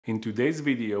In today's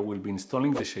video, we'll be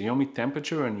installing the Xiaomi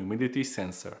temperature and humidity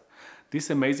sensor.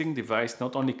 This amazing device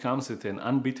not only comes at an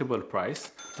unbeatable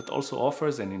price, but also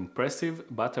offers an impressive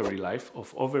battery life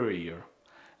of over a year.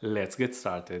 Let's get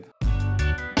started.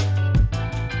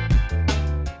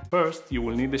 First, you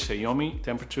will need the Xiaomi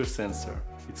temperature sensor.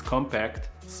 It's compact,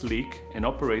 sleek, and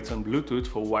operates on Bluetooth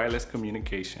for wireless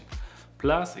communication.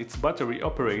 Plus, it's battery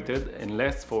operated and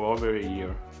lasts for over a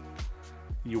year.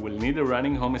 You will need a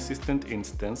running Home Assistant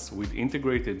instance with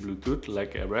integrated Bluetooth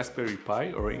like a Raspberry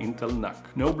Pi or an Intel NUC.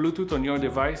 No Bluetooth on your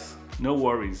device? No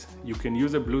worries. You can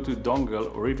use a Bluetooth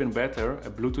dongle or even better, a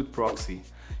Bluetooth proxy.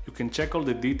 You can check all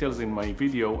the details in my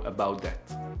video about that.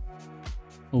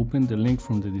 Open the link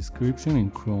from the description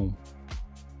in Chrome.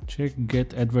 Check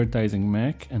Get Advertising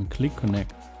Mac and click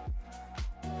Connect.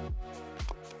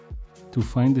 To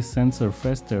find the sensor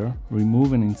faster,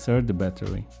 remove and insert the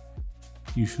battery.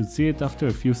 You should see it after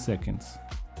a few seconds.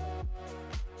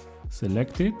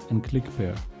 Select it and click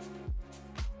Pair.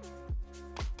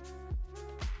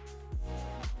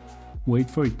 Wait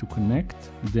for it to connect,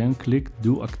 then click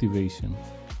Do Activation.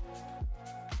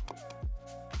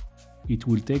 It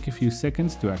will take a few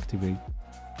seconds to activate.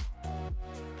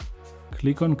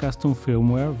 Click on Custom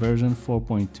Firmware version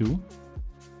 4.2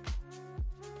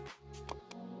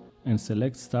 and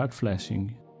select Start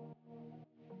Flashing.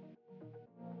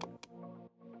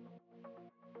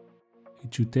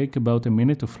 It should take about a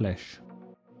minute to flash.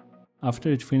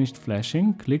 After it finished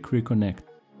flashing, click Reconnect.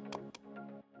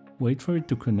 Wait for it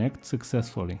to connect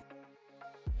successfully.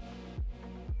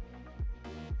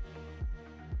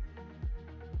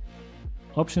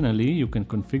 Optionally, you can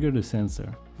configure the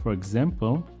sensor. For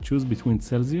example, choose between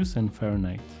Celsius and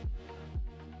Fahrenheit.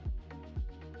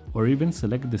 Or even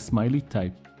select the smiley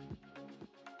type.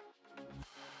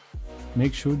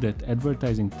 Make sure that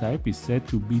advertising type is set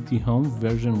to BT Home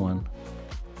version 1.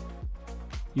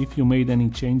 If you made any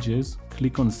changes,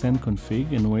 click on Send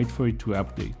Config and wait for it to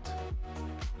update.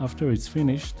 After it's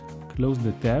finished, close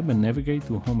the tab and navigate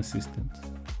to Home Assistant.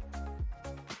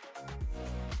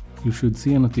 You should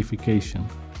see a notification.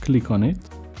 Click on it.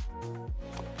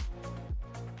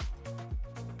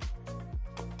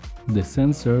 The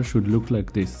sensor should look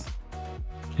like this.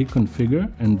 Click Configure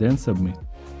and then Submit.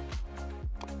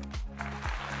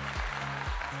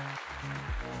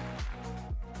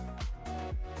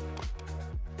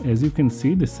 As you can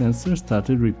see, the sensor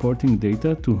started reporting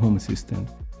data to Home Assistant.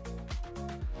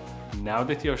 Now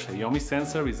that your Xiaomi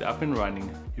sensor is up and running,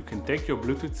 you can take your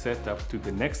Bluetooth setup to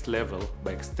the next level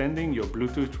by extending your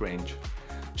Bluetooth range.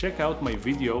 Check out my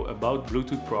video about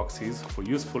Bluetooth proxies for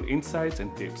useful insights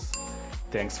and tips.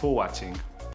 Thanks for watching.